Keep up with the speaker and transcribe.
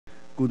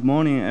Good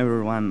morning,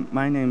 everyone.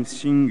 My name is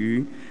Xin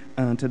Yu.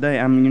 Today,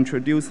 I'm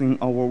introducing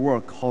our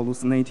work,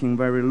 Hallucinating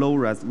Very Low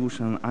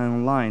Resolution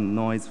Unaligned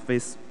Noise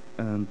Phase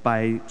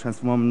by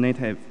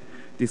Transformative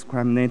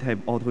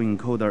Discriminative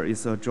Autoencoder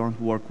is a joint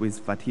work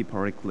with Fatih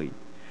Porikli.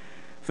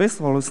 Phase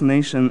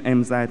hallucination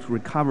aims at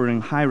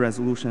recovering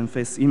high-resolution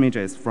phase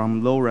images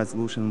from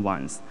low-resolution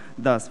ones,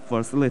 thus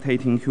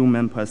facilitating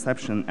human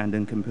perception and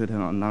then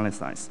computer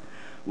analysis.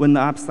 When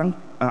the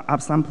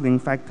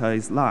upsampling factor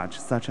is large,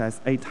 such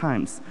as 8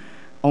 times,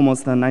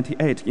 almost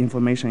 98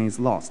 information is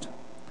lost.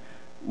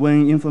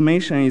 When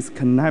information is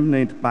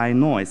contaminated by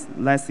noise,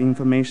 less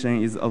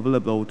information is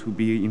available to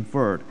be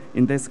inferred.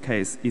 In this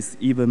case, it's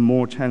even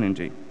more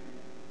challenging.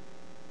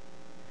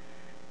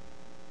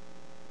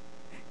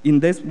 In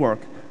this work,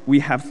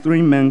 we have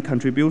 3 main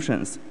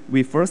contributions.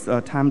 We first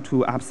attempt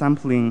to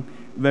upsampling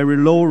very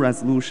low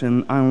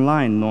resolution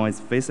unaligned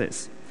noise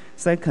phases.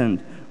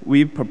 Second,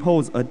 we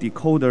propose a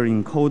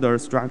decoder-encoder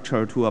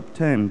structure to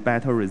obtain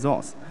better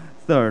results.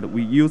 Third,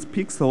 we use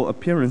pixel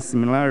appearance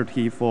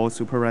similarity for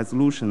super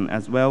resolution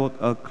as well as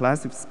a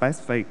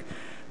class-specific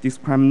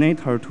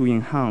discriminator to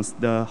enhance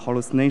the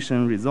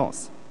hallucination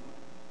results.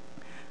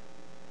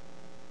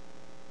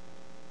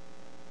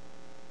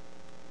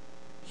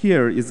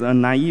 Here is a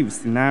naive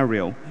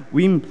scenario.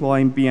 We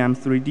employ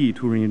BM3D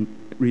to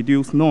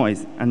reduce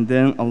noise and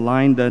then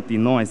align the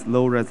denoise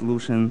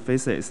low-resolution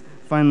phases.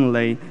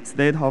 Finally,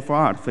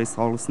 state-of-the-art phase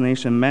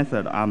hallucination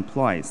methods are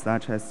employed,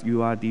 such as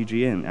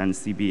URDGN and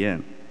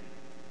CBN.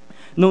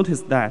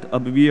 Notice that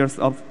obvious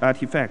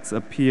artifacts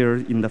appear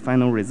in the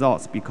final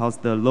results because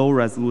the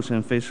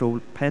low-resolution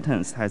facial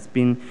patterns has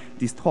been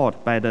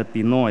distorted by the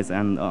denoise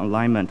and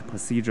alignment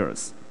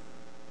procedures.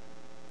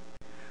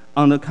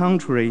 On the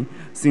contrary,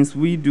 since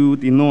we do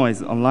denoise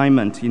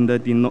alignment in the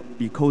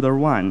decoder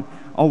 1,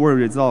 our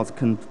results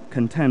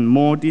contain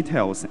more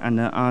details and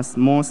are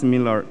more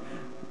similar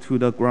to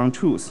the ground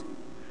truth.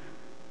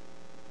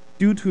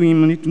 Due to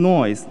image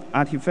noise,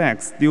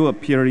 artifacts still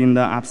appear in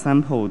the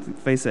upsampled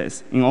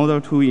phases. In order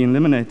to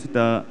eliminate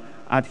the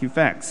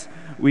artifacts,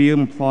 we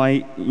employ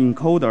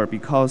encoder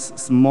because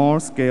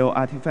small-scale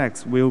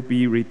artifacts will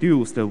be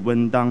reduced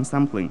when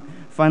downsampling.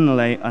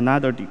 Finally,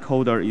 another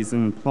decoder is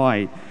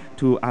employed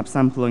to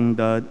upsampling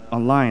the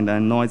aligned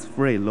and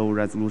noise-free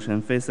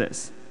low-resolution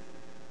phases.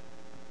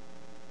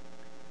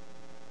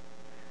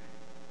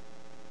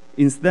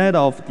 Instead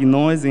of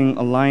denoising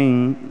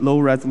aligning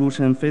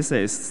low-resolution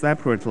phases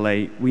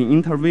separately, we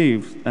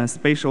interweave a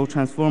spatial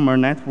transformer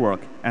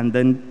network and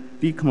then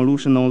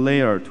deconvolutional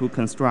layer to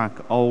construct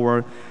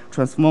our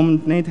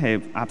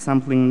transformative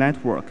upsampling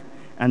network.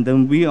 And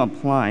then we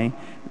apply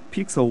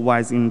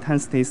pixel-wise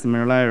intensity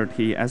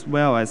similarity as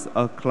well as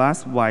a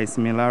class-wise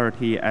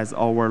similarity as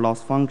our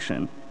loss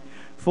function.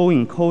 For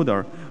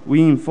encoder,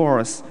 we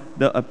enforce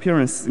the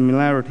appearance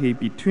similarity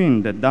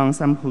between the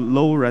downsampled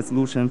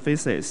low-resolution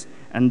phases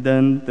and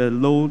then the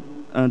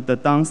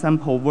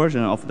downsample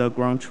version of the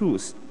ground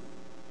truth.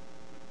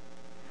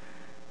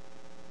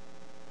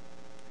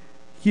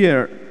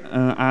 Here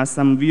are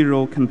some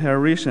visual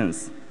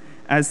comparisons.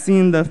 As seen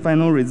in the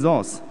final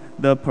results,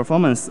 the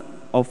performance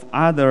of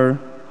other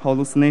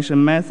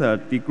hallucination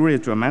methods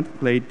degrades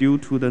dramatically due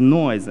to the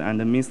noise and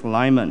the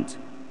misalignment.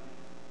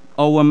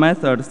 Our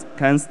methods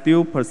can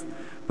still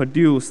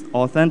produce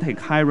authentic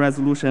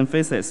high-resolution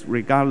faces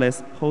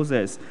regardless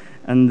poses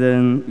and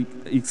then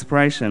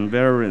expression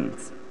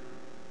variance.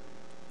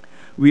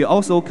 We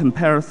also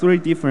compare 3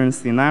 different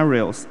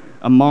scenarios.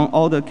 Among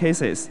all the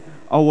cases,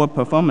 our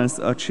performance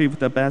achieved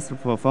the best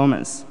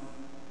performance.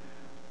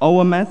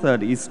 Our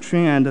method is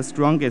trained at the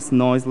strongest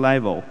noise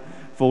level.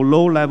 For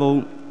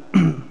low-level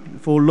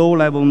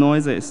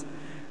noises,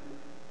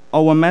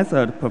 our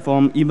method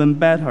performs even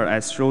better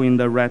as shown in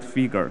the red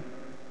figure.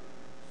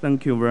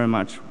 Thank you very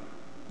much.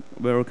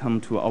 Welcome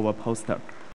to our poster.